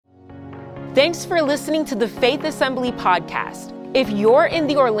Thanks for listening to the Faith Assembly podcast. If you're in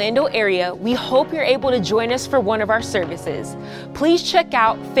the Orlando area, we hope you're able to join us for one of our services. Please check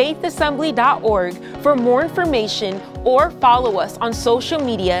out faithassembly.org for more information or follow us on social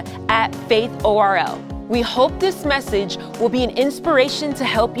media at FaithORL. We hope this message will be an inspiration to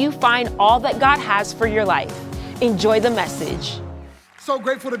help you find all that God has for your life. Enjoy the message. So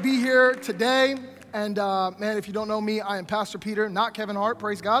grateful to be here today. And man, if you don't know me, I am Pastor Peter, not Kevin Hart,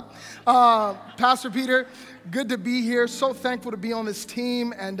 praise God. Pastor Peter, good to be here. So thankful to be on this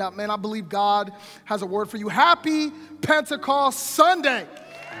team. And man, I believe God has a word for you. Happy Pentecost Sunday.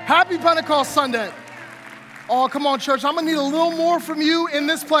 Happy Pentecost Sunday. Oh, come on, church. I'm going to need a little more from you in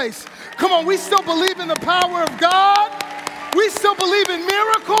this place. Come on, we still believe in the power of God. We still believe in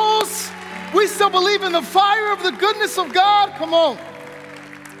miracles. We still believe in the fire of the goodness of God. Come on.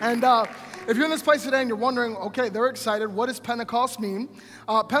 And if you're in this place today and you're wondering, okay, they're excited, what does Pentecost mean?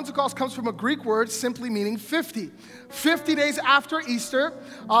 Pentecost comes from a Greek word simply meaning 50. 50 days after Easter,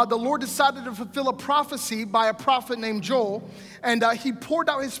 the Lord decided to fulfill a prophecy by a prophet named Joel, and he poured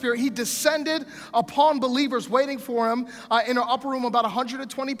out his spirit. He descended upon believers waiting for him in an upper room, about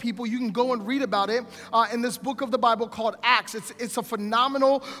 120 people. You can go and read about it in this book of the Bible called Acts. It's a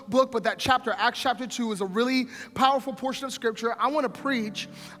phenomenal book, but that chapter, Acts chapter 2, is a really powerful portion of scripture. I want to preach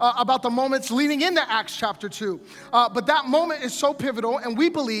about the moments leading into Acts chapter 2. But that moment is so pivotal, and we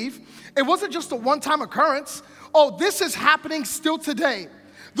believe it wasn't just a one-time occurrence. Oh, this is happening still today.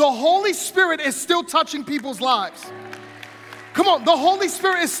 The Holy Spirit is still touching people's lives. Come on, the Holy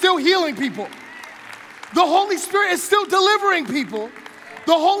Spirit is still healing people. The Holy Spirit is still delivering people.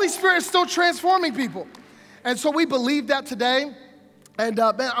 The Holy Spirit is still transforming people. And so we believe that today. And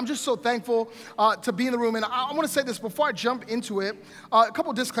man, I'm just so thankful to be in the room. And I want to say this before I jump into it, a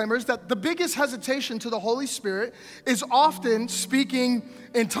couple disclaimers, that the biggest hesitation to the Holy Spirit is often speaking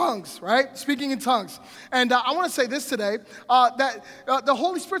in tongues, right? Speaking in tongues. And I want to say this today, that the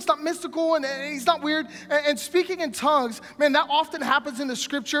Holy Spirit's not mystical and he's not weird. And speaking in tongues, man, that often happens in the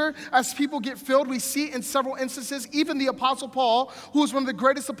scripture as people get filled. We see in several instances, even the Apostle Paul, who is one of the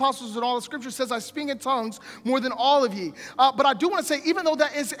greatest apostles in all the scripture, says, I speak in tongues more than all of ye. But I do want to say, even though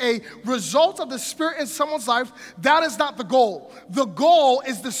that is a result of the Spirit in someone's life, that is not the goal. The goal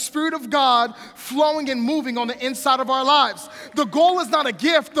is the Spirit of God flowing and moving on the inside of our lives. The goal is not a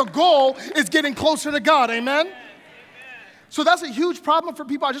gift. The goal is getting closer to God. Amen? So that's a huge problem for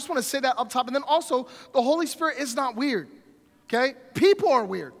people. I just want to say that up top. And then also, the Holy Spirit is not weird. Okay? People are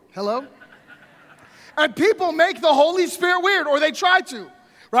weird. Hello? And people make the Holy Spirit weird, or they try to.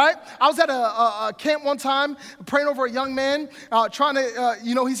 Right? I was at a camp one time praying over a young man, trying to,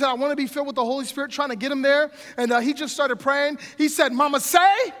 he said, I want to be filled with the Holy Spirit, trying to get him there. And he just started praying. He said, Mama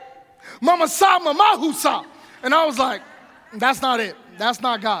say, Mama sa, Mama husa. And I was like, that's not it. That's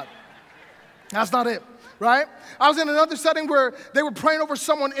not God. That's not it. Right? I was in another setting where they were praying over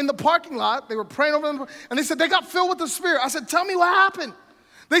someone in the parking lot. They were praying over them, and they said they got filled with the Spirit. I said, tell me what happened.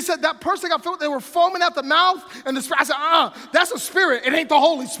 They said that person got filled, they were foaming at the mouth, and the Spirit, I said, that's a spirit. It ain't the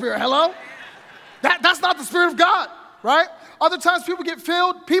Holy Spirit, hello? That's not the Spirit of God, right? Other times people get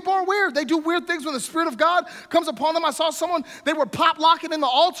filled, people are weird. They do weird things when the Spirit of God comes upon them. I saw someone, they were pop locking in the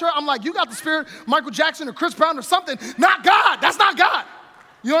altar. I'm like, you got the Spirit, Michael Jackson or Chris Brown or something. Not God, that's not God.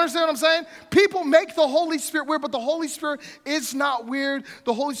 You understand what I'm saying? People make the Holy Spirit weird, but the Holy Spirit is not weird.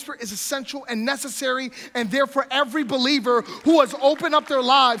 The Holy Spirit is essential and necessary and there for every believer who has opened up their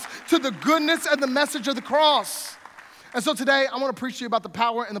lives to the goodness and the message of the cross. And so today, I want to preach to you about the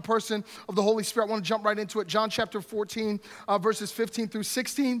power and the person of the Holy Spirit. I want to jump right into it. John chapter 14, verses 15 through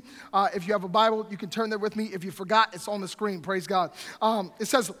 16. If you have a Bible, you can turn there with me. If you forgot, it's on the screen. Praise God. It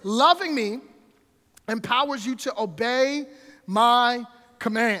says, loving me empowers you to obey my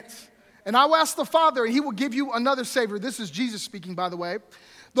commands. And I will ask the Father, and he will give you another Savior. This is Jesus speaking, by the way.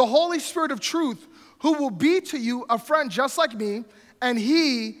 The Holy Spirit of truth, who will be to you a friend just like me, and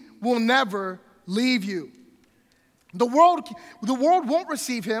he will never leave you. The world won't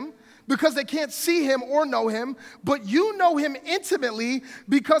receive him because they can't see him or know him, but you know him intimately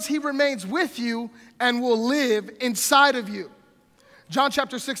because he remains with you and will live inside of you. John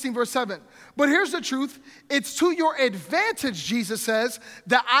chapter 16, verse 7. But here's the truth. It's to your advantage, Jesus says,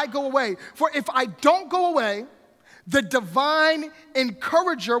 that I go away. For if I don't go away, the divine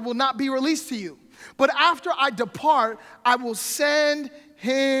encourager will not be released to you. But after I depart, I will send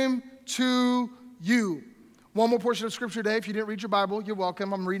him to you. One more portion of scripture today. If you didn't read your Bible, you're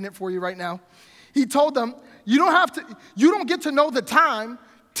welcome. I'm reading it for you right now. He told them, you don't get to know the time.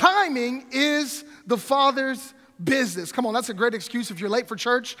 Timing is the Father's business. Come on, that's a great excuse if you're late for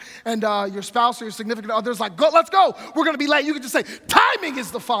church and your spouse or your significant other is like, go, let's go. We're going to be late. You can just say, timing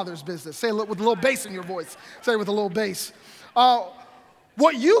is the Father's business. Say it with a little bass in your voice. Say it with a little bass.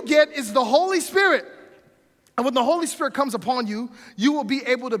 What you get is the Holy Spirit. And when the Holy Spirit comes upon you, you will be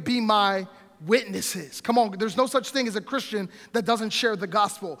able to be my witnesses. Come on, there's no such thing as a Christian that doesn't share the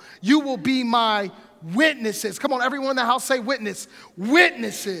gospel. You will be my witnesses. Come on, everyone in the house say witness.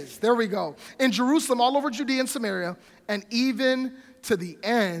 Witnesses. There we go. In Jerusalem, all over Judea and Samaria, and even to the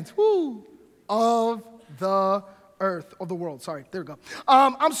end of the earth, of the world. Sorry, there we go.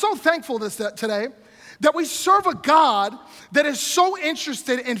 I'm so thankful today that we serve a God that is so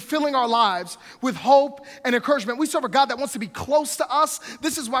interested in filling our lives with hope and encouragement. We serve a God that wants to be close to us.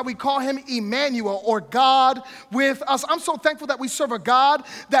 This is why we call him Emmanuel, or God with us. I'm so thankful that we serve a God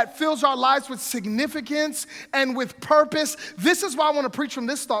that fills our lives with significance and with purpose. This is why I want to preach from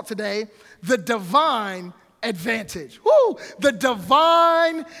this thought today, the divine advantage. The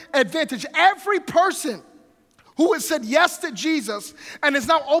divine advantage. Every person who has said yes to Jesus and is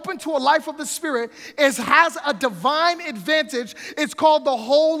now open to a life of the Spirit has a divine advantage. It's called the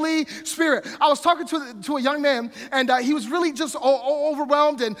Holy Spirit. I was talking to a young man, and he was really just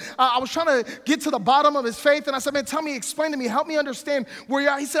overwhelmed, and I was trying to get to the bottom of his faith, and I said, man, explain to me, help me understand where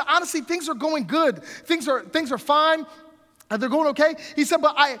you're at. He said, honestly, things are going good. Things are fine. They're going okay. He said,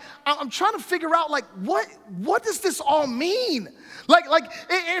 but I'm trying to figure out, like, what does this all mean? Like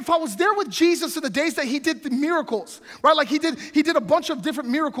if I was there with Jesus in the days that he did the miracles, right? Like he did a bunch of different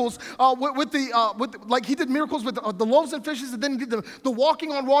miracles he did miracles with the loaves and fishes, and then he did the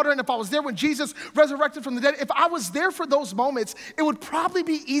walking on water. And if I was there when Jesus resurrected from the dead, if I was there for those moments, it would probably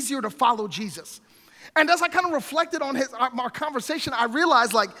be easier to follow Jesus. And as I kind of reflected on our conversation, I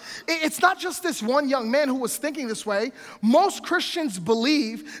realized, like, it's not just this one young man who was thinking this way. Most Christians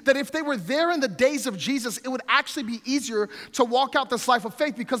believe that if they were there in the days of Jesus, it would actually be easier to walk out this life of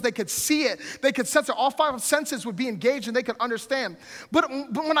faith because they could see it, they could sense it. All five senses would be engaged and they could understand. But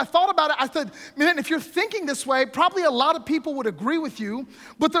when I thought about it, I thought, man, if you're thinking this way, probably a lot of people would agree with you,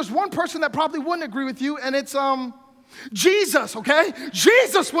 but there's one person that probably wouldn't agree with you, and it's Jesus, okay?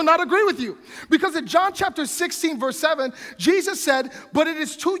 Jesus will not agree with you. Because in John chapter 16, verse 7, Jesus said, but it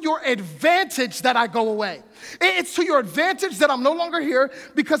is to your advantage that I go away. It's to your advantage that I'm no longer here,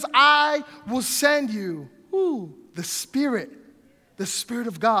 because I will send you, the Spirit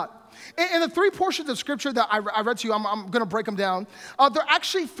of God. In the three portions of scripture that I read to you, I'm going to break them down. There are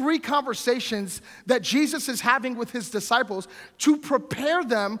actually three conversations that Jesus is having with his disciples to prepare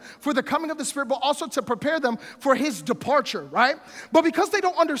them for the coming of the Spirit, but also to prepare them for his departure, right? But because they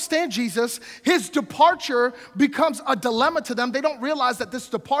don't understand Jesus, his departure becomes a dilemma to them. They don't realize that this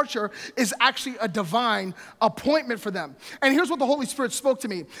departure is actually a divine appointment for them. And here's what the Holy Spirit spoke to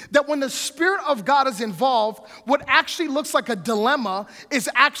me, that when the Spirit of God is involved, what actually looks like a dilemma is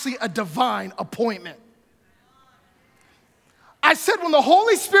actually a divine appointment. I said when the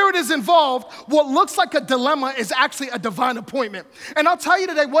Holy Spirit is involved, what looks like a dilemma is actually a divine appointment. And I'll tell you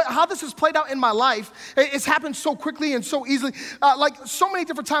today how this has played out in my life. It's happened so quickly and so easily. Like so many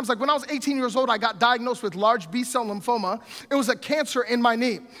different times. Like when I was 18 years old, I got diagnosed with large B-cell lymphoma. It was a cancer in my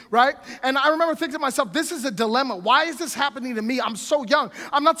knee, right? And I remember thinking to myself, this is a dilemma. Why is this happening to me? I'm so young.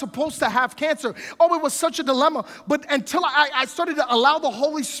 I'm not supposed to have cancer. Oh, it was such a dilemma. But until I started to allow the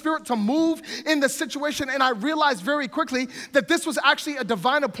Holy Spirit to move in the situation, and I realized very quickly that this was actually a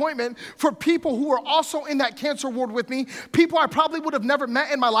divine appointment for people who were also in that cancer ward with me, people I probably would have never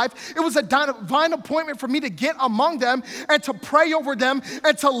met in my life. It was a divine appointment for me to get among them and to pray over them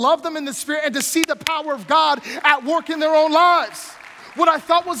and to love them in the Spirit and to see the power of God at work in their own lives. What I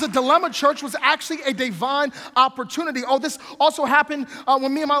thought was a dilemma, church, was actually a divine opportunity. Oh, this also happened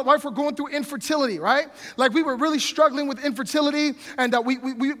when me and my wife were going through infertility, right? Like we were really struggling with infertility, and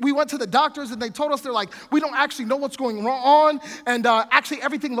we went to the doctors, and they told us, they're like, we don't actually know what's going on, and actually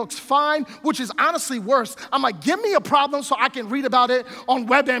everything looks fine, which is honestly worse. I'm like, give me a problem so I can read about it on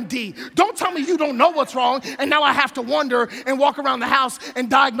WebMD. Don't tell me you don't know what's wrong, and now I have to wonder and walk around the house and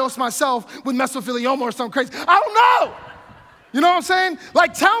diagnose myself with mesothelioma or something crazy. I don't know. You know what I'm saying?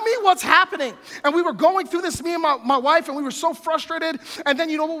 Like, tell me what's happening. And we were going through this, me and my wife, and we were so frustrated. And then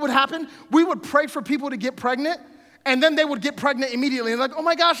you know what would happen? We would pray for people to get pregnant, and then they would get pregnant immediately. And like, oh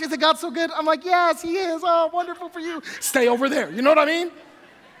my gosh, isn't God so good? I'm like, yes, he is. Oh, wonderful for you. Stay over there. You know what I mean?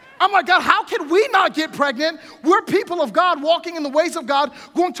 I'm like, God, how can we not get pregnant? We're people of God walking in the ways of God,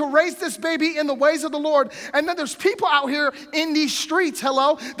 going to raise this baby in the ways of the Lord. And then there's people out here in these streets,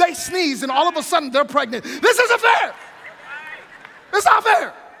 hello, they sneeze, and all of a sudden they're pregnant. This isn't fair. It's not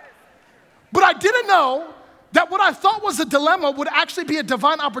fair. But I didn't know That what I thought was a dilemma would actually be a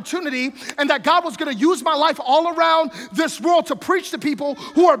divine opportunity, and that God was gonna use my life all around this world to preach to people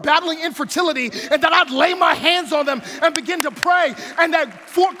who are battling infertility, and that I'd lay my hands on them and begin to pray, and that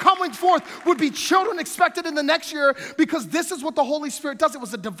coming forth would be children expected in the next year, because this is what the Holy Spirit does. It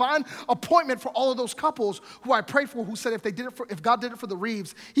was a divine appointment for all of those couples who I prayed for, who said if God did it for the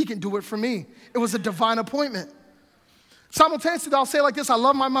Reeves, he can do it for me. It was a divine appointment. Simultaneously, I'll say it like this: I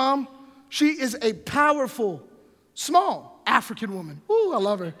love my mom. She is a powerful, small African woman. Ooh, I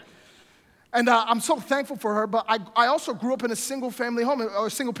love her. And I'm so thankful for her, but I also grew up in a single family home, or a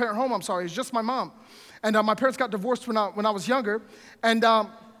single parent home, It's just my mom. And my parents got divorced when I was younger. And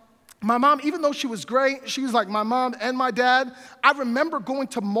my mom, even though she was great, she was like my mom and my dad. I remember going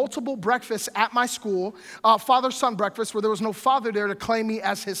to multiple breakfasts at my school, father-son breakfast, where there was no father there to claim me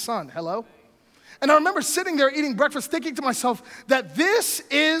as his son. Hello? And I remember sitting there eating breakfast thinking to myself that this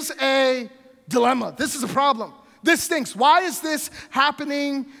is a dilemma. This is a problem. This stinks. Why is this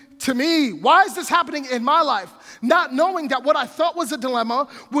happening to me? Why is this happening in my life? Not knowing that what I thought was a dilemma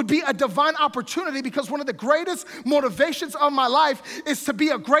would be a divine opportunity, because one of the greatest motivations of my life is to be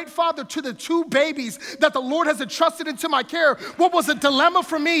a great father to the 2 babies that the Lord has entrusted into my care. What was a dilemma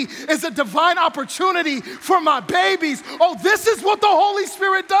for me is a divine opportunity for my babies. Oh, this is what the Holy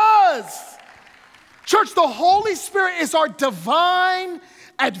Spirit does. Church, the Holy Spirit is our divine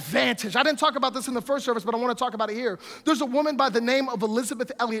advantage. I didn't talk about this in the first service, but I want to talk about it here. There's a woman by the name of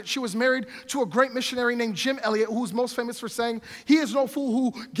Elizabeth Elliot. She was married to a great missionary named Jim Elliot, who's most famous for saying, he is no fool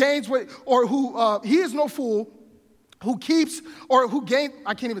who gains weight, or he is no fool who keeps, or who gains,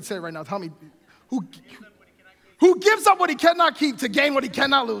 I can't even say it right now, tell me, who gives up what he cannot keep to gain what he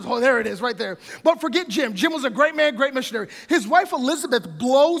cannot lose. Oh, there it is, right there. But forget Jim. Jim was a great man, great missionary. His wife, Elizabeth,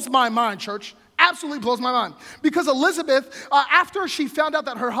 blows my mind, church. Absolutely blows my mind. Because Elizabeth, after she found out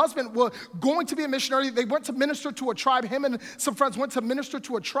that her husband was going to be a missionary, they went to minister to a tribe. Him and some friends went to minister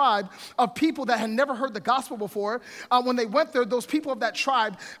to a tribe of people that had never heard the gospel before. When they went there, those people of that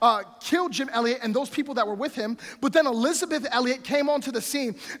tribe killed Jim Elliot and those people that were with him. But then Elizabeth Elliot came onto the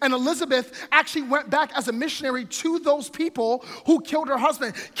scene, and Elizabeth actually went back as a missionary to those people who killed her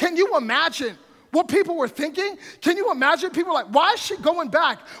husband. Can you imagine what people were thinking? Can you imagine? People were like, why is she going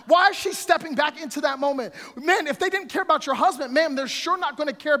back? Why is she stepping back into that moment? Man, if they didn't care about your husband, man, they're sure not going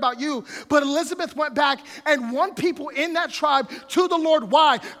to care about you. But Elizabeth went back and won people in that tribe to the Lord.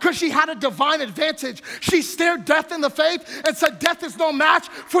 Why? Because she had a divine advantage. She stared death in the face and said, death is no match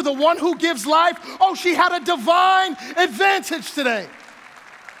for the one who gives life. Oh, she had a divine advantage today.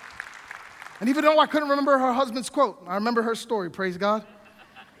 And even though I couldn't remember her husband's quote, I remember her story, praise God.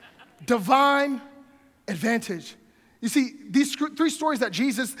 Divine advantage. You see, these 3 stories that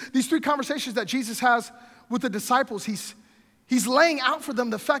Jesus, these 3 conversations that Jesus has with the disciples, he's laying out for them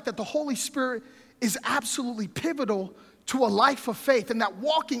the fact that the Holy Spirit is absolutely pivotal to a life of faith, and that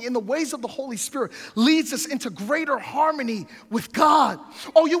walking in the ways of the Holy Spirit leads us into greater harmony with God.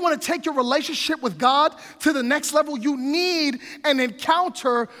 Oh, you want to take your relationship with God to the next level? You need an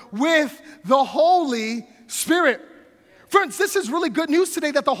encounter with the Holy Spirit. Friends, this is really good news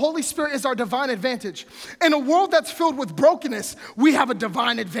today, that the Holy Spirit is our divine advantage. In a world that's filled with brokenness, we have a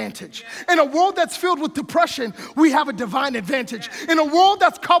divine advantage. In a world that's filled with depression, we have a divine advantage. In a world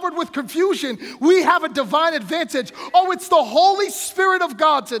that's covered with confusion, we have a divine advantage. Oh, it's the Holy Spirit of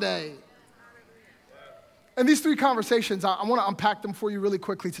God today. And these 3 conversations, I want to unpack them for you really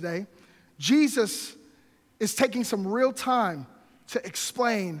quickly today. Jesus is taking some real time to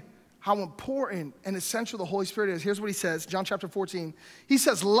explain how important and essential the Holy Spirit is. Here's what he says, John chapter 14. He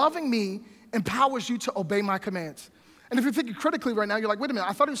says, loving me empowers you to obey my commands. And if you're thinking critically right now, you're like, wait a minute,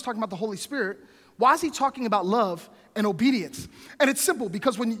 I thought he was talking about the Holy Spirit. Why is he talking about love and obedience? And it's simple,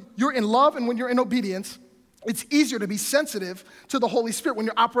 because when you're in love and when you're in obedience, it's easier to be sensitive to the Holy Spirit. When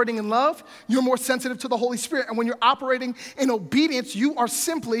you're operating in love, you're more sensitive to the Holy Spirit. And when you're operating in obedience, you are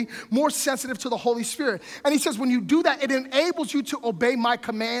simply more sensitive to the Holy Spirit. And he says, when you do that, it enables you to obey my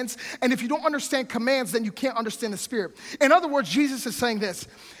commands. And if you don't understand commands, then you can't understand the Spirit. In other words, Jesus is saying this: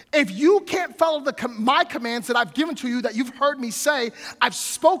 if you can't follow my commands that I've given to you, that you've heard me say, I've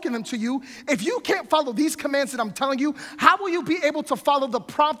spoken them to you. If you can't follow these commands that I'm telling you, how will you be able to follow the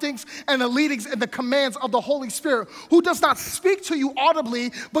promptings and the leadings and the commands of the Holy Spirit, who does not speak to you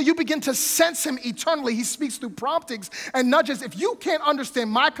audibly, but you begin to sense him eternally? He speaks through promptings and nudges. If you can't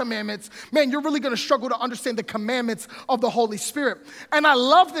understand my commandments, man, you're really going to struggle to understand the commandments of the Holy Spirit. And I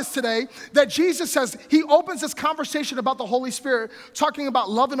love this today, that Jesus says, he opens this conversation about the Holy Spirit, talking about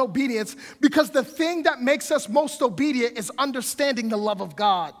love and obedience, because the thing that makes us most obedient is understanding the love of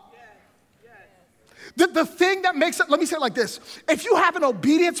God. The thing that makes it, let me say it like this: if you have an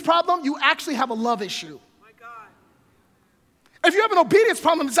obedience problem, you actually have a love issue. If you have an obedience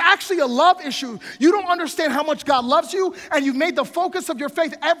problem, it's actually a love issue. You don't understand how much God loves you, and you've made the focus of your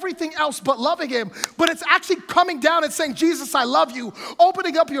faith everything else but loving him. But it's actually coming down and saying, Jesus, I love you,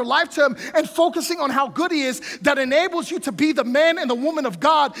 opening up your life to him and focusing on how good he is that enables you to be the man and the woman of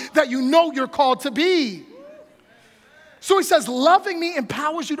God that you know you're called to be. So he says, loving me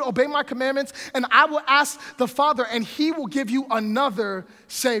empowers you to obey my commandments, and I will ask the Father, and he will give you another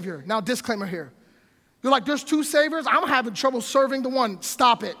Savior. Now, disclaimer here. You're like, there's two Saviors? I'm having trouble serving the one.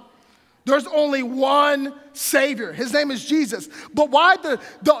 Stop it. There's only one Savior. His name is Jesus. But why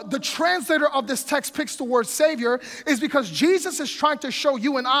the translator of this text picks the word Savior is because Jesus is trying to show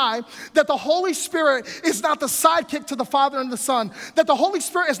you and I that the Holy Spirit is not the sidekick to the Father and the Son, that the Holy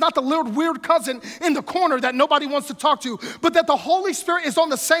Spirit is not the little weird cousin in the corner that nobody wants to talk to, but that the Holy Spirit is on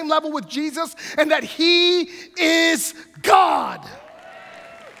the same level with Jesus and that he is God.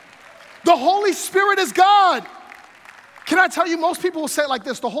 The Holy Spirit is God. Can I tell you, most people will say it like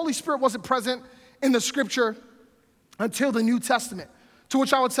this: the Holy Spirit wasn't present in the scripture until the New Testament. To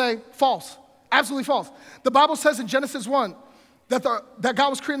which I would say, false, absolutely false. The Bible says in Genesis 1 that God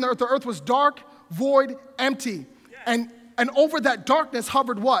was creating the earth. The earth was dark, void, empty. And over that darkness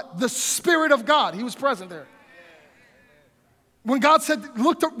hovered what? The Spirit of God. He was present there. When God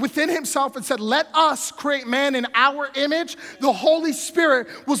looked up within himself and said, let us create man in our image, the Holy Spirit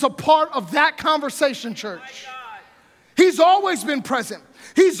was a part of that conversation, church. He's always been present.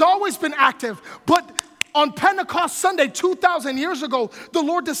 He's always been active. But on Pentecost Sunday, 2,000 years ago, the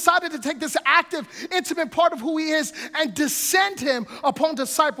Lord decided to take this active, intimate part of who he is and descend him upon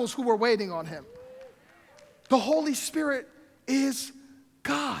disciples who were waiting on him. The Holy Spirit is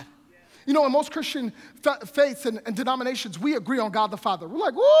God. You know, in most Christian faiths and denominations, we agree on God the Father. We're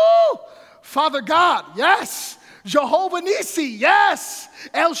like, woo, Father God, yes. Jehovah Nissi, yes.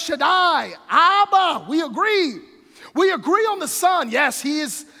 El Shaddai, Abba, we agree. We agree on the Son. Yes, he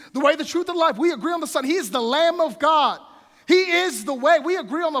is the way, the truth, and life. We agree on the Son. He is the Lamb of God. He is the way. We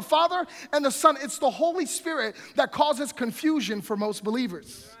agree on the Father and the Son. It's the Holy Spirit that causes confusion for most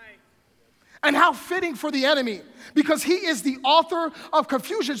believers. And how fitting for the enemy, because he is the author of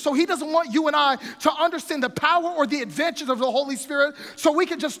confusion. So he doesn't want you and I to understand the power or the advantages of the Holy Spirit so we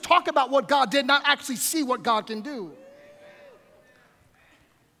can just talk about what God did, not actually see what God can do.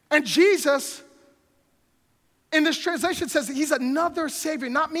 And Jesus, in this translation, says that he's another Savior,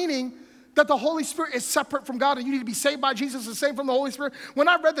 not meaning that the Holy Spirit is separate from God and you need to be saved by Jesus and saved from the Holy Spirit. When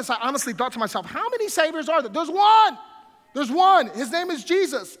I read this, I honestly thought to myself, how many Saviors are there? There's one. There's one. His name is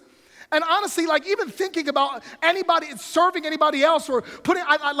Jesus. And honestly, like even thinking about anybody, serving anybody else or putting,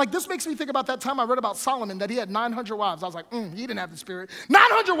 like this makes me think about that time I read about Solomon, that he had 900 wives. I was like, he didn't have the Spirit.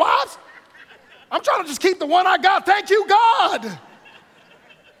 900 wives? I'm trying to just keep the one I got. Thank you, God.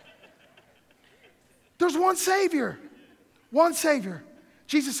 There's one Savior. One Savior.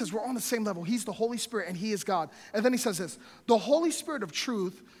 Jesus says we're on the same level. He's the Holy Spirit and he is God. And then he says this: the Holy Spirit of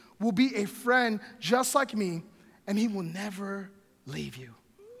truth will be a friend just like me, and he will never leave you.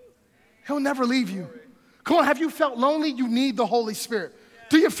 He'll never leave you. Come on, have you felt lonely? You need the Holy Spirit.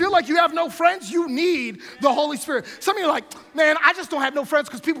 Do you feel like you have no friends? You need the Holy Spirit. Some of you are like, man, I just don't have no friends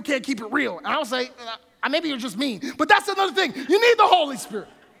because people can't keep it real. And I'll say, maybe you're just mean. But that's another thing. You need the Holy Spirit.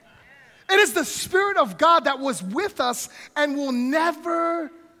 It is the Spirit of God that was with us and will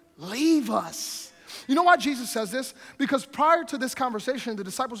never leave us. You know why Jesus says this? Because prior to this conversation, the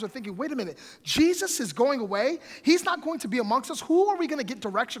disciples were thinking, wait a minute, Jesus is going away. He's not going to be amongst us. Who are we going to get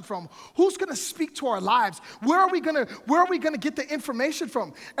direction from? Who's going to speak to our lives? Where are we going to get the information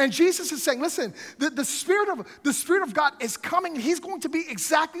from? And Jesus is saying, listen, the Spirit of God is coming. He's going to be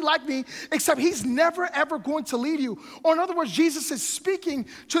exactly like me, except he's never, ever going to leave you. Or in other words, Jesus is speaking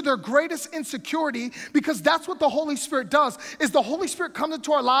to their greatest insecurity, because that's what the Holy Spirit does, is the Holy Spirit comes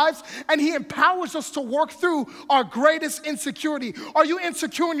into our lives and he empowers us to work through our greatest insecurity. Are you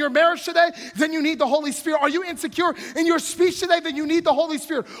insecure in your marriage today? Then you need the Holy Spirit. Are you insecure in your speech today? Then you need the Holy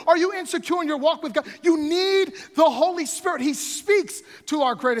Spirit. Are you insecure in your walk with God? You need the Holy Spirit. He speaks to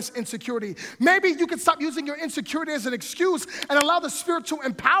our greatest insecurity. Maybe you can stop using your insecurity as an excuse and allow the Spirit to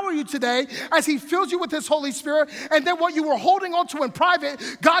empower you today as he fills you with his Holy Spirit. And then what you were holding on to in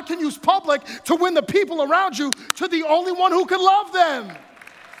private, God can use public to win the people around you to the only one who can love them.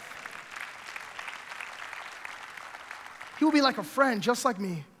 He will be like a friend just like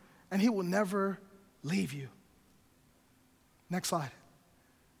me, and he will never leave you. Next slide.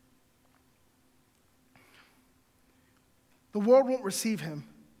 The world won't receive him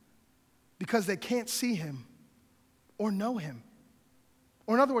because they can't see him or know him.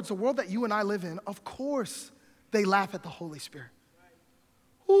 Or in other words, the world that you and I live in, of course, they laugh at the Holy Spirit.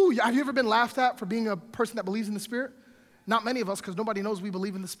 Ooh, have you ever been laughed at for being a person that believes in the Spirit? Not many of us, because nobody knows we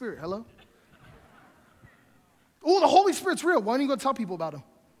believe in the Spirit. Hello? Oh, the Holy Spirit's real. When are you going to tell people about him?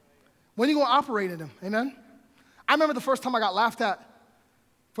 When are you going to operate in him? Amen? I remember the first time I got laughed at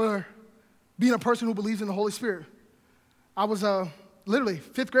for being a person who believes in the Holy Spirit. I was literally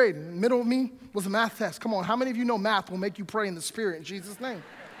 5th grade. In the middle of me was a math test. Come on, how many of you know math will make you pray in the Spirit in Jesus' name?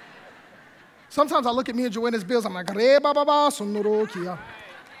 Sometimes I look at me and Joanna's bills, I'm like,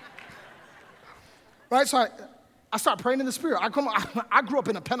 right? So I start praying in the Spirit. I grew up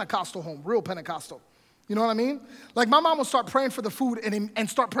in a Pentecostal home, real Pentecostal. You know what I mean? Like my mom would start praying for the food and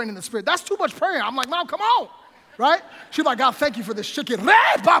start praying in the Spirit. That's too much prayer. I'm like, Mom, come on, right? She's like, God, thank you for this chicken.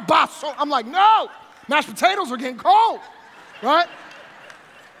 I'm like, no, mashed potatoes are getting cold, right?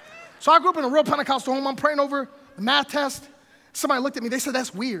 So I grew up in a real Pentecostal home. I'm praying over the math test. Somebody looked at me. They said,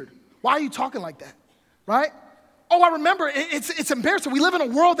 that's weird. Why are you talking like that, right? Oh, I remember. It's embarrassing. We live in a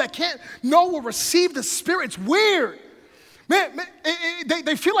world that can't know or receive the Spirit. It's weird. Man,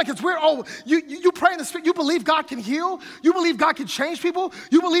 they feel like it's weird. Oh, you pray in the Spirit. You believe God can heal. You believe God can change people.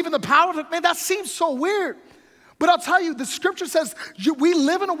 You believe in the power of it. Man, that seems so weird. But I'll tell you, the scripture says we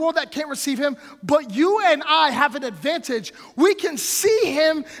live in a world that can't receive him, but you and I have an advantage. We can see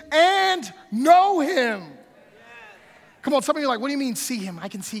him and know him. Come on, some of you are like, what do you mean see him? I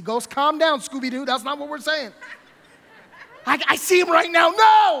can see ghosts. Calm down, Scooby-Doo. That's not what we're saying. I see him right now.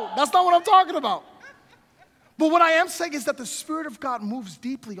 No, that's not what I'm talking about. But what I am saying is that the Spirit of God moves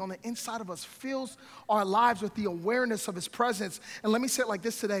deeply on the inside of us, fills our lives with the awareness of his presence. And let me say it like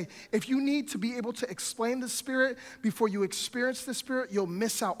this today. If you need to be able to explain the Spirit before you experience the Spirit, you'll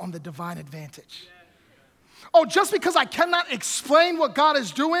miss out on the divine advantage. Oh, just because I cannot explain what God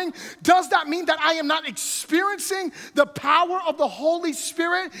is doing, does that mean that I am not experiencing the power of the Holy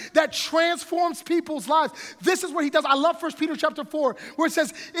Spirit that transforms people's lives? This is what he does. I love 1 Peter chapter 4, where it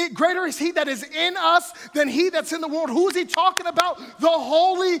says, greater is he that is in us than he that's in the world. Who is he talking about? The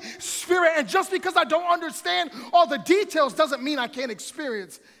Holy Spirit. And just because I don't understand all the details doesn't mean I can't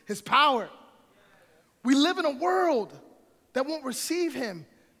experience his power. We live in a world that won't receive him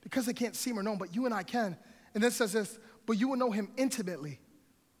because they can't see him or know him, but you and I can. And then it says this, but you will know him intimately.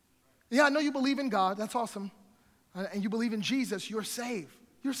 Yeah, I know you believe in God. That's awesome. And you believe in Jesus. You're saved.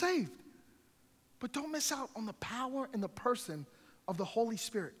 You're saved. But don't miss out on the power and the person of the Holy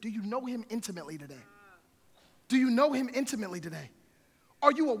Spirit. Do you know him intimately today? Do you know him intimately today?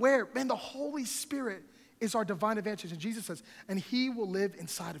 Are you aware? Man, the Holy Spirit is our divine advantage. And Jesus says, and he will live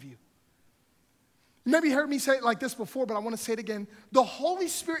inside of you. You maybe heard me say it like this before, but I want to say it again. The Holy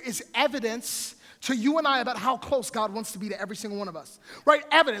Spirit is evidence to you and I about how close God wants to be to every single one of us, right?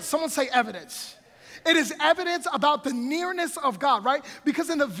 Evidence. Someone say evidence. It is evidence about the nearness of God, right?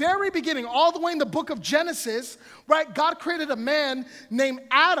 Because in the very beginning, all the way in the book of Genesis, right, God created a man named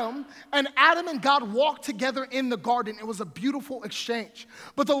Adam, and Adam and God walked together in the garden. It was a beautiful exchange.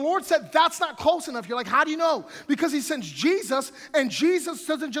 But the Lord said, that's not close enough. You're like, how do you know? Because he sends Jesus, and Jesus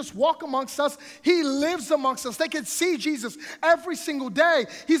doesn't just walk amongst us, he lives amongst us. They can see Jesus every single day.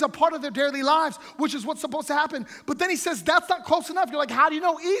 He's a part of their daily lives, which is what's supposed to happen. But then he says, that's not close enough. You're like, how do you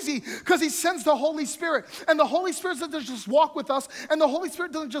know? Easy, because he sends the Holy Spirit. And the Holy Spirit doesn't just walk with us, and the Holy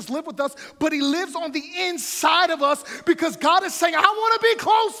Spirit doesn't just live with us, but he lives on the inside of us because God is saying, I want to be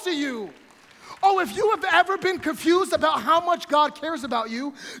close to you. Oh, if you have ever been confused about how much God cares about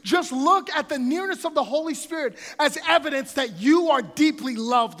you, just look at the nearness of the Holy Spirit as evidence that you are deeply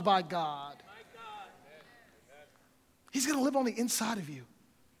loved by God. He's going to live on the inside of you.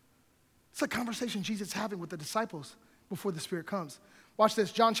 It's a conversation Jesus is having with the disciples before the Spirit comes. Watch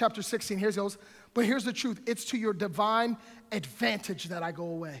this, John chapter 16, here it goes. But here's the truth. It's to your divine advantage that I go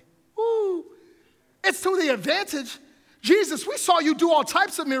away. Ooh, it's to the advantage. Jesus, we saw you do all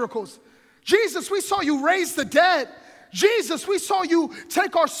types of miracles. Jesus, we saw you raise the dead. Jesus, we saw you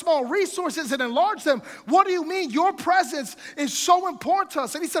take our small resources and enlarge them. What do you mean? Your presence is so important to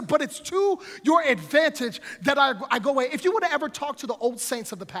us. And he said, but it's to your advantage that I go away. If you were to ever talk to the old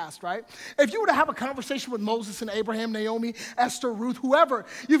saints of the past, right? If you were to have a conversation with Moses and Abraham, Naomi, Esther, Ruth, whoever,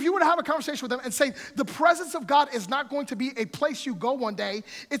 if you were to have a conversation with them and say, the presence of God is not going to be a place you go one day,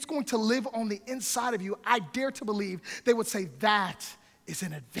 it's going to live on the inside of you, I dare to believe they would say that is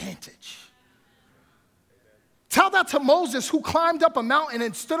an advantage. Tell that to Moses, who climbed up a mountain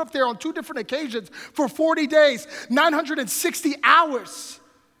and stood up there on 2 different occasions for 40 days, 960 hours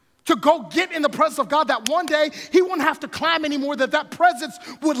to go get in the presence of God, that one day he wouldn't have to climb anymore, that presence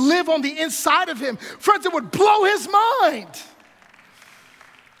would live on the inside of him. Friends, it would blow his mind.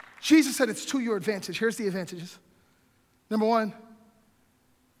 Jesus said it's to your advantage. Here's the advantages. Number 1,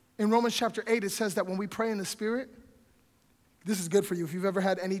 in Romans chapter 8, it says that when we pray in the Spirit, this is good for you if you've ever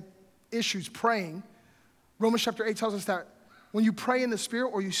had any issues praying. Romans chapter 8 tells us that when you pray in the Spirit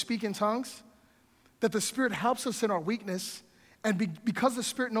or you speak in tongues, that the Spirit helps us in our weakness, and because the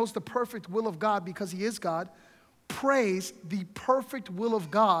Spirit knows the perfect will of God because he is God, praise the perfect will of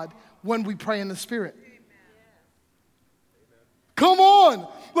God when we pray in the Spirit. Come on.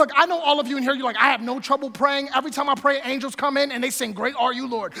 Look, I know all of you in here, you're like, I have no trouble praying. Every time I pray, angels come in and they sing, great are you,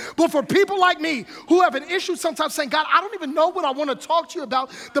 Lord. But for people like me who have an issue sometimes saying, God, I don't even know what I want to talk to you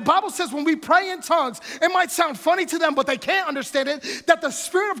about. The Bible says when we pray in tongues, it might sound funny to them, but they can't understand it, that the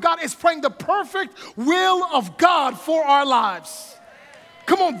Spirit of God is praying the perfect will of God for our lives.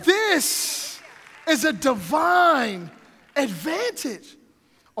 Come on, this is a divine advantage.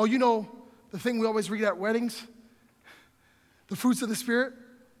 Oh, you know, the thing we always read at weddings? The fruits of the Spirit,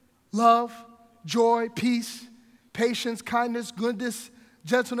 love, joy, peace, patience, kindness, goodness,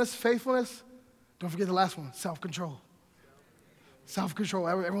 gentleness, faithfulness. Don't forget the last one, self-control. Self-control.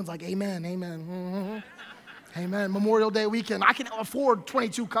 Everyone's like, amen, amen. Mm-hmm. Amen. Memorial Day weekend. I can afford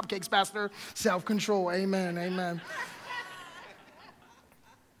 22 cupcakes, Pastor. Self-control. Amen, amen.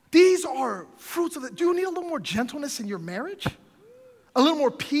 These are fruits of the, do you need a little more gentleness in your marriage? A little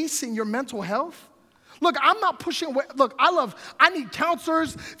more peace in your mental health? Look, I'm not pushing away. Look, I need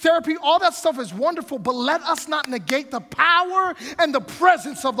counselors, therapy, all that stuff is wonderful, but let us not negate the power and the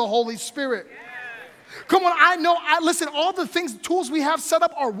presence of the Holy Spirit. Come on, listen, all the tools we have set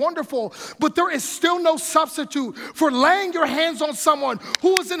up are wonderful, but there is still no substitute for laying your hands on someone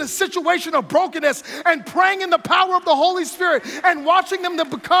who is in a situation of brokenness and praying in the power of the Holy Spirit and watching them to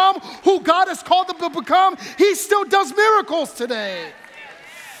become who God has called them to become. He still does miracles today.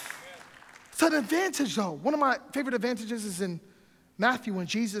 It's an advantage, though. One of my favorite advantages is in Matthew when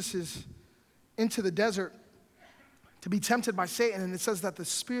Jesus is into the desert to be tempted by Satan, and it says that the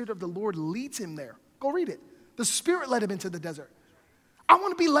Spirit of the Lord leads him there. Go read it. The Spirit led him into the desert. I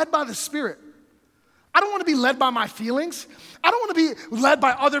want to be led by the Spirit. I don't want to be led by my feelings. I don't want to be led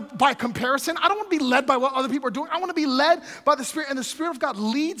by comparison. I don't want to be led by what other people are doing. I want to be led by the Spirit, and the Spirit of God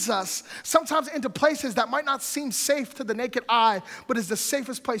leads us sometimes into places that might not seem safe to the naked eye, but is the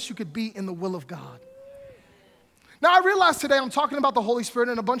safest place you could be in the will of God. Now, I realize today I'm talking about the Holy Spirit,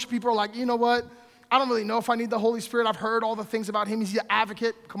 and a bunch of people are like, you know what? I don't really know if I need the Holy Spirit. I've heard all the things about him. He's an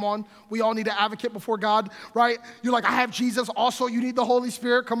advocate. Come on. We all need an advocate before God, right? You're like, I have Jesus. Also, you need the Holy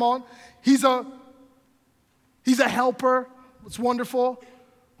Spirit. Come on. He's a helper. It's wonderful.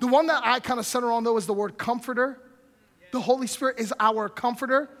 The one that I kind of center on, though, is the word comforter. The Holy Spirit is our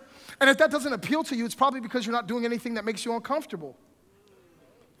comforter. And if that doesn't appeal to you, it's probably because you're not doing anything that makes you uncomfortable.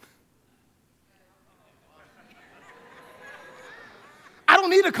 I don't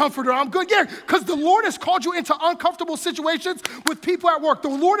need a comforter. I'm good. Yeah, because the Lord has called you into uncomfortable situations with people at work. The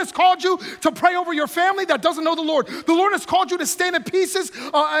Lord has called you to pray over your family that doesn't know the Lord. The Lord has called you to stand in pieces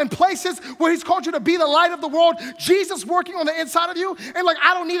and places where he's called you to be the light of the world. Jesus working on the inside of you. And like,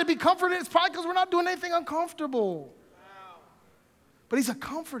 I don't need to be comforted. It's probably because we're not doing anything uncomfortable. But he's a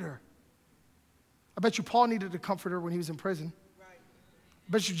comforter. I bet you Paul needed a comforter when he was in prison.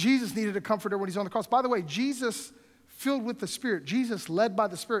 I bet you Jesus needed a comforter when he's on the cross. By the way, Jesus filled with the Spirit. Jesus led by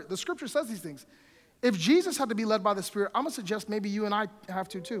the Spirit. The scripture says these things. If Jesus had to be led by the Spirit, I'm going to suggest maybe you and I have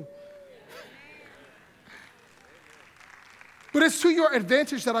to too. But it's to your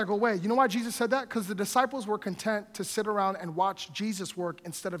advantage that I go away. You know why Jesus said that? Because the disciples were content to sit around and watch Jesus work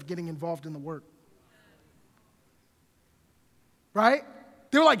instead of getting involved in the work. Right?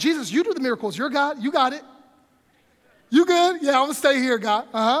 They were like, Jesus, you do the miracles. You're God. You got it. You good? Yeah, I'm going to stay here, God.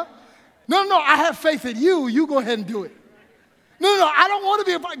 Uh-huh. No, I have faith in you. You go ahead and do it. No, I don't want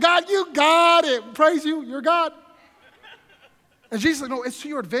to be God. You got it. Praise you. You're God. And Jesus is like, no, it's to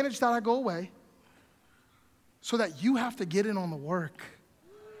your advantage that I go away so that you have to get in on the work.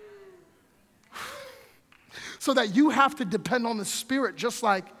 So that you have to depend on the Spirit just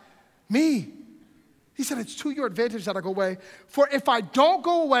like me. He said, it's to your advantage that I go away. For if I don't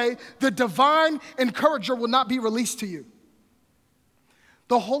go away, the divine encourager will not be released to you.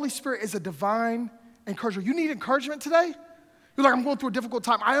 The Holy Spirit is a divine encourager. You need encouragement today? You're like, I'm going through a difficult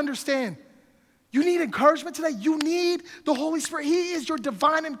time. I understand. You need encouragement today? You need the Holy Spirit. He is your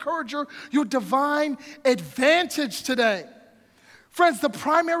divine encourager, your divine advantage today. Friends, the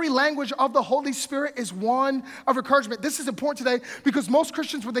primary language of the Holy Spirit is one of encouragement. This is important today because most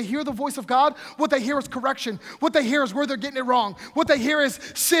Christians, when they hear the voice of God, what they hear is correction. What they hear is where they're getting it wrong. What they hear is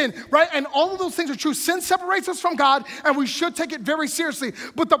sin, right? And all of those things are true. Sin separates us from God, and we should take it very seriously.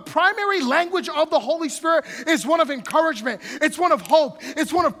 But the primary language of the Holy Spirit is one of encouragement. It's one of hope.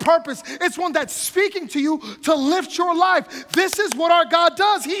 It's one of purpose. It's one that's speaking to you to lift your life. This is what our God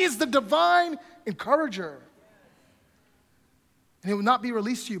does. He is the divine encourager. and he will not be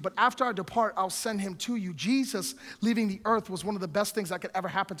released to you. But after I depart, I'll send him to you. Jesus leaving the earth was one of the best things that could ever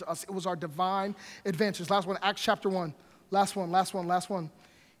happen to us. It was our divine advantage. Last one, Acts chapter 1. Last one.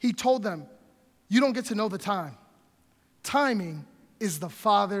 He told them, you don't get to know the time. Timing is the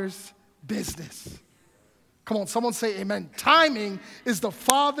Father's business. Come on, someone say amen. Timing is the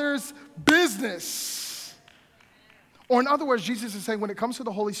Father's business. Or in other words, Jesus is saying when it comes to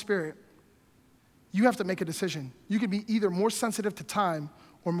the Holy Spirit, you have to make a decision. You can be either more sensitive to time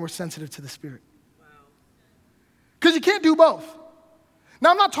or more sensitive to the Spirit. Because you can't do both.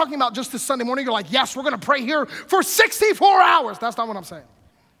 Now, I'm not talking about just this Sunday morning. You're like, yes, we're going to pray here for 64 hours. That's not what I'm saying.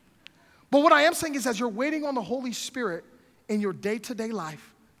 But what I am saying is as you're waiting on the Holy Spirit in your day-to-day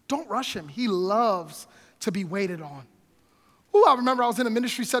life, don't rush him. He loves to be waited on. Ooh, I remember I was in a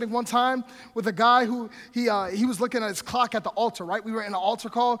ministry setting one time with a guy who, he was looking at his clock at the altar, right? We were in an altar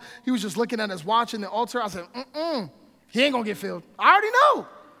call. He was just looking at his watch in the altar. I said, he ain't gonna get filled. I already know.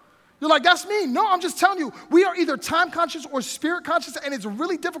 You're like, that's me. No, I'm just telling you, we are either time conscious or spirit conscious, and it's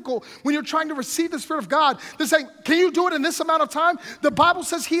really difficult when you're trying to receive the Spirit of God to say, can you do it in this amount of time? The Bible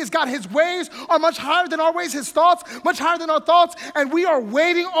says he has got his ways are much higher than our ways, his thoughts much higher than our thoughts, and we are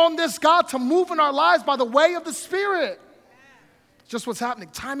waiting on this God to move in our lives by the way of the Spirit. Just what's happening.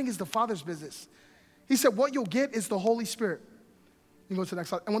 Timing is the Father's business. He said, what you'll get is the Holy Spirit. You go to the next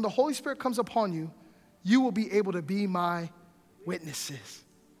slide. And when the Holy Spirit comes upon you, you will be able to be my witnesses.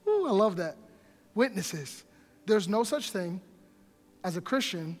 Ooh, I love that. Witnesses. There's no such thing as a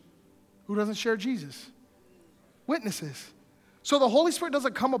Christian who doesn't share Jesus. Witnesses. So the Holy Spirit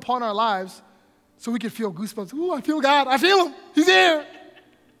doesn't come upon our lives so we can feel goosebumps. Ooh, I feel God. I feel him. He's here.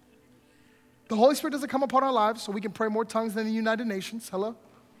 The Holy Spirit doesn't come upon our lives so we can pray more tongues than the United Nations. Hello?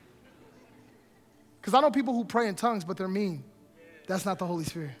 Because I know people who pray in tongues, but they're mean. That's not the Holy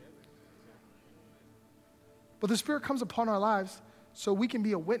Spirit. But the Spirit comes upon our lives so we can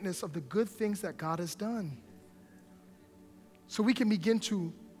be a witness of the good things that God has done. So we can begin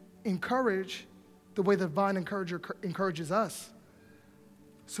to encourage the way the divine encourager encourages us.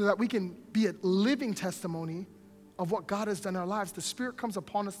 So that we can be a living testimony of what God has done in our lives. The Spirit comes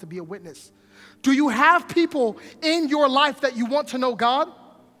upon us to be a witness. Do you have people in your life that you want to know God?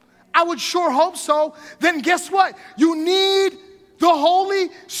 I would sure hope so. Then guess what? You need the Holy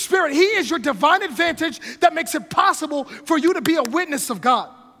Spirit. He is your divine advantage that makes it possible for you to be a witness of God.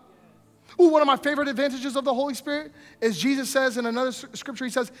 Ooh, one of my favorite advantages of the Holy Spirit is Jesus says in another scripture,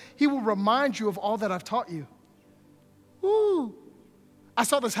 he says, he will remind you of all that I've taught you. Ooh. I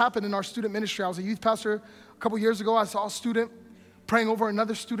saw this happen in our student ministry. I was a youth pastor a couple years ago. I saw a student praying over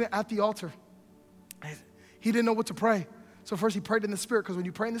another student at the altar. He didn't know what to pray. So first he prayed in the Spirit, because when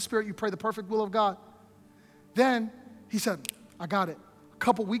you pray in the Spirit, you pray the perfect will of God. Then he said, I got it. A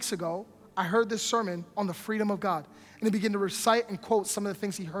couple weeks ago, I heard this sermon on the freedom of God. And he began to recite and quote some of the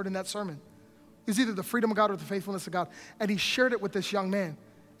things he heard in that sermon. It was either the freedom of God or the faithfulness of God. And he shared it with this young man.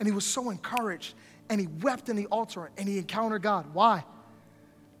 And he was so encouraged. And he wept in the altar and he encountered God. Why?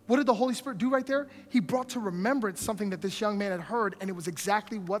 What did the Holy Spirit do right there? He brought to remembrance something that this young man had heard, and it was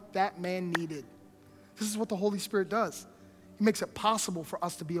exactly what that man needed. This is what the Holy Spirit does. He makes it possible for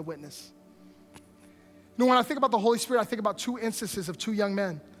us to be a witness. You know, when I think about the Holy Spirit, I think about two instances of two young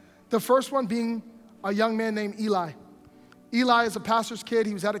men. The first one being a young man named Eli. Eli is a pastor's kid.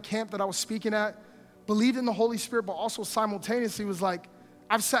 He was at a camp that I was speaking at, believed in the Holy Spirit, but also simultaneously was like,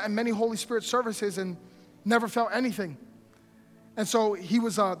 I've sat in many Holy Spirit services and never felt anything. And so he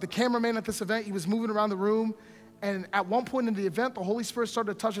was the cameraman at this event. He was moving around the room. And at one point in the event, the Holy Spirit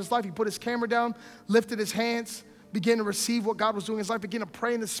started to touch his life. He put his camera down, lifted his hands, began to receive what God was doing in his life, began to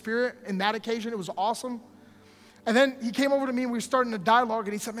pray in the Spirit. In that occasion, it was awesome. And then he came over to me and we were starting a dialogue.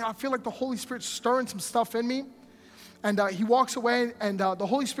 And he said, man, I feel like the Holy Spirit's stirring some stuff in me. And he walks away and the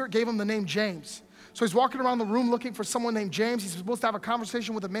Holy Spirit gave him the name James. So he's walking around the room looking for someone named James. He's supposed to have a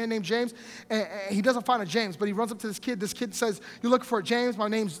conversation with a man named James, and he doesn't find a James, but he runs up to this kid. This kid says, you're looking for a James? My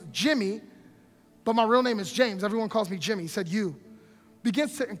name's Jimmy, but my real name is James. Everyone calls me Jimmy. He said, you.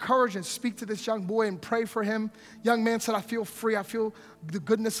 Begins to encourage and speak to this young boy and pray for him. Young man said, I feel free. I feel the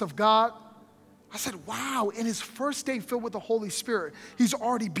goodness of God. I said, wow, in his first day filled with the Holy Spirit, he's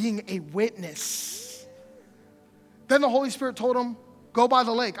already being a witness. Then the Holy Spirit told him, go by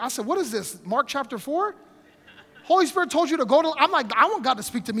the lake. I said, what is this, Mark chapter 4? Holy Spirit told you to go to, I'm like, I want God to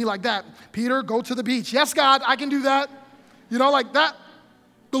speak to me like that. Peter, go to the beach. Yes, God, I can do that. You know, like that.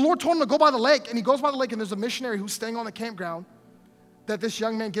 The Lord told him to go by the lake, and he goes by the lake, and there's a missionary who's staying on the campground that this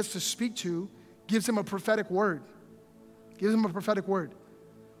young man gets to speak to, gives him a prophetic word. Gives him a prophetic word.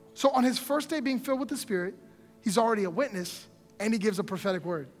 So on his first day being filled with the Spirit, he's already a witness, and he gives a prophetic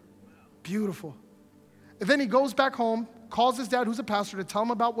word. Beautiful. And then he goes back home calls his dad, who's a pastor, to tell him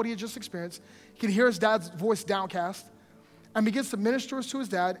about what he had just experienced. He can hear his dad's voice downcast and begins to minister to his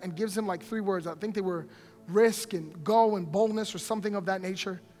dad and gives him like 3 words. I think they were risk and go and boldness or something of that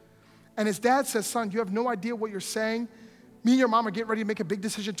nature. And his dad says, son, you have no idea what you're saying. Me and your mom are getting ready to make a big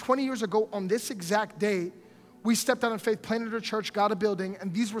decision. 20 years ago on this exact day, we stepped out in faith, planted a church, got a building,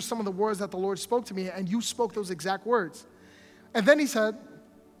 and these were some of the words that the Lord spoke to me, and you spoke those exact words. And then he said,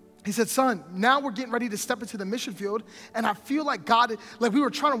 son, now we're getting ready to step into the mission field, and I feel like God, like we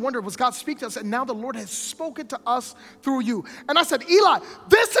were trying to wonder, was God speaking to us? And now the Lord has spoken to us through you. And I said, Eli,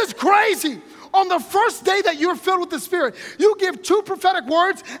 this is crazy. On the first day that you're filled with the Spirit, you give 2 prophetic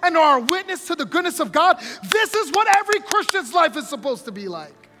words and are a witness to the goodness of God. This is what every Christian's life is supposed to be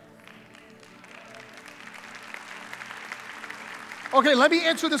like. Okay, let me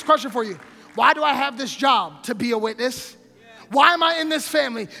answer this question for you. Why do I have this job? To be a witness. Why am I in this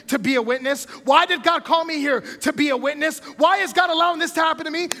family? To be a witness. Why did God call me here? To be a witness. Why is God allowing this to happen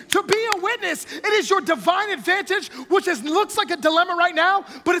to me? To be a witness. It is your divine advantage, which looks like a dilemma right now,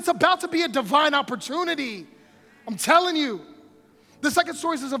 but it's about to be a divine opportunity. I'm telling you. The second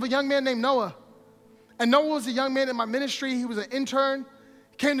story is of a young man named Noah. And Noah was a young man in my ministry. He was an intern.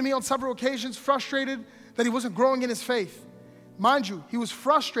 He came to me on several occasions, frustrated that he wasn't growing in his faith. Mind you, he was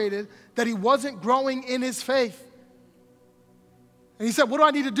frustrated that he wasn't growing in his faith. And he said, what do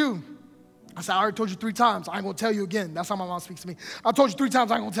I need to do? I said, I already told you 3 times. I ain't going to tell you again. That's how my mom speaks to me. I told you 3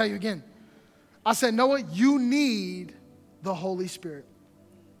 times. I ain't going to tell you again. I said, Noah, you need the Holy Spirit.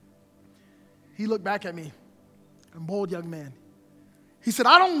 He looked back at me, a bold young man. He said,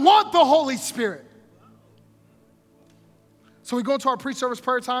 I don't want the Holy Spirit. So we go into our pre-service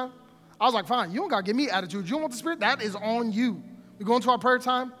prayer time. I was like, fine, you don't got to give me attitude. You don't want the Spirit? That is on you. We go into our prayer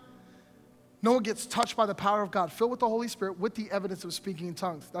time. Noah gets touched by the power of God, filled with the Holy Spirit, with the evidence of speaking in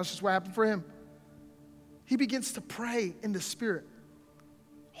tongues. That's just what happened for him. He begins to pray in the Spirit.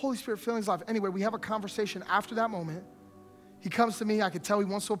 Holy Spirit filling his life. Anyway, we have a conversation after that moment. He comes to me. I can tell he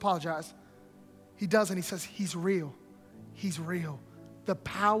wants to apologize. He does, and he says, he's real. He's real. The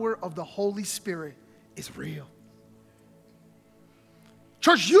power of the Holy Spirit is real.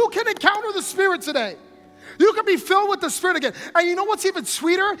 Church, you can encounter the Spirit today. You can be filled with the Spirit again. And you know what's even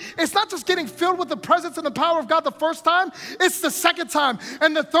sweeter? It's not just getting filled with the presence and the power of God the first time. It's the second time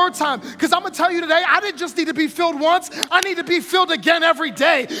and the third time. Because I'm going to tell you today, I didn't just need to be filled once. I need to be filled again every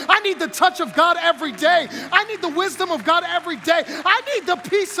day. I need the touch of God every day. I need the wisdom of God every day. I need the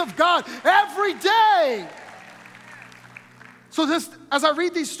peace of God every day. So as I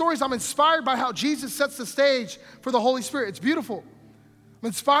read these stories, I'm inspired by how Jesus sets the stage for the Holy Spirit. It's beautiful. I'm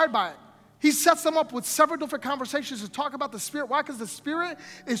inspired by it. He sets them up with several different conversations to talk about the Spirit. Why? Because the Spirit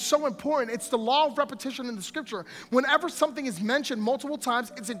is so important. It's the law of repetition in the Scripture. Whenever something is mentioned multiple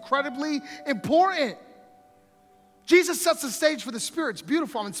times, it's incredibly important. Jesus sets the stage for the Spirit. It's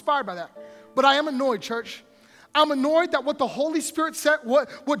beautiful. I'm inspired by that. But I am annoyed, church. I'm annoyed that what the Holy Spirit said,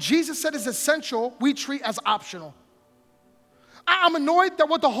 what Jesus said is essential, we treat as optional. I'm annoyed that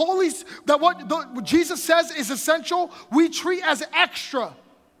what Jesus says is essential, we treat as extra.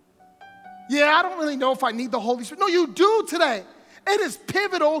 Yeah, I don't really know if I need the Holy Spirit. No, you do today. It is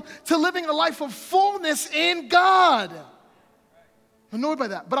pivotal to living a life of fullness in God. I'm annoyed by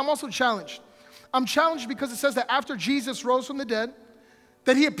that, but I'm also challenged. I'm challenged because it says that after Jesus rose from the dead,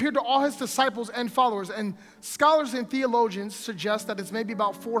 that he appeared to all his disciples and followers. And scholars and theologians suggest that it's maybe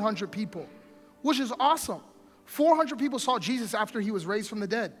about 400 people, which is awesome. 400 people saw Jesus after he was raised from the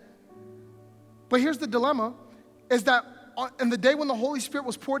dead. But here's the dilemma, is that in the day when the Holy Spirit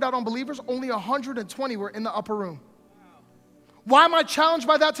was poured out on believers, only 120 were in the upper room. Why am I challenged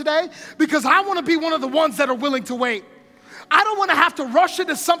by that today? Because I want to be one of the ones that are willing to wait. I don't want to have to rush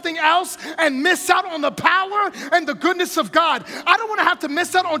into something else and miss out on the power and the goodness of God. I don't want to have to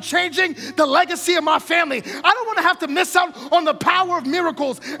miss out on changing the legacy of my family. I don't want to have to miss out on the power of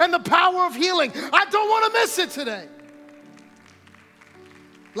miracles and the power of healing. I don't want to miss it today.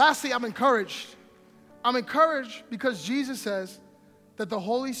 Lastly, I'm encouraged. I'm encouraged because Jesus says that the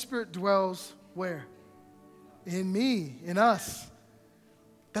Holy Spirit dwells where? In me, in us.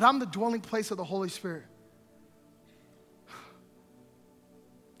 That I'm the dwelling place of the Holy Spirit.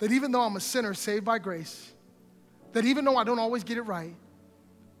 That even though I'm a sinner saved by grace, that even though I don't always get it right,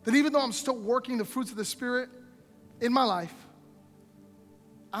 that even though I'm still working the fruits of the Spirit in my life,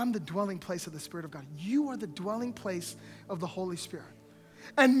 I'm the dwelling place of the Spirit of God. You are the dwelling place of the Holy Spirit.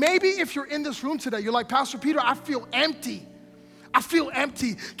 And maybe if you're in this room today, you're like, Pastor Peter, I feel empty. I feel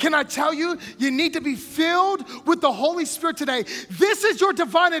empty. Can I tell you, you need to be filled with the Holy Spirit today. This is your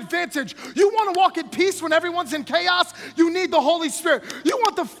divine advantage. You want to walk in peace when everyone's in chaos? You need the Holy Spirit. You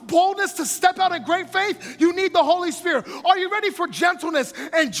want the boldness to step out in great faith? You need the Holy Spirit. Are you ready for gentleness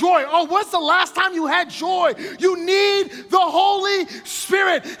and joy? Oh, when's the last time you had joy? You need the Holy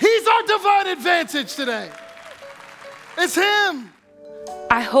Spirit. He's our divine advantage today. It's Him.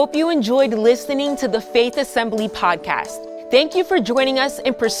 I hope you enjoyed listening to the Faith Assembly podcast. Thank you for joining us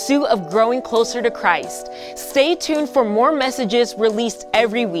in pursuit of growing closer to Christ. Stay tuned for more messages released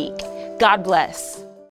every week. God bless.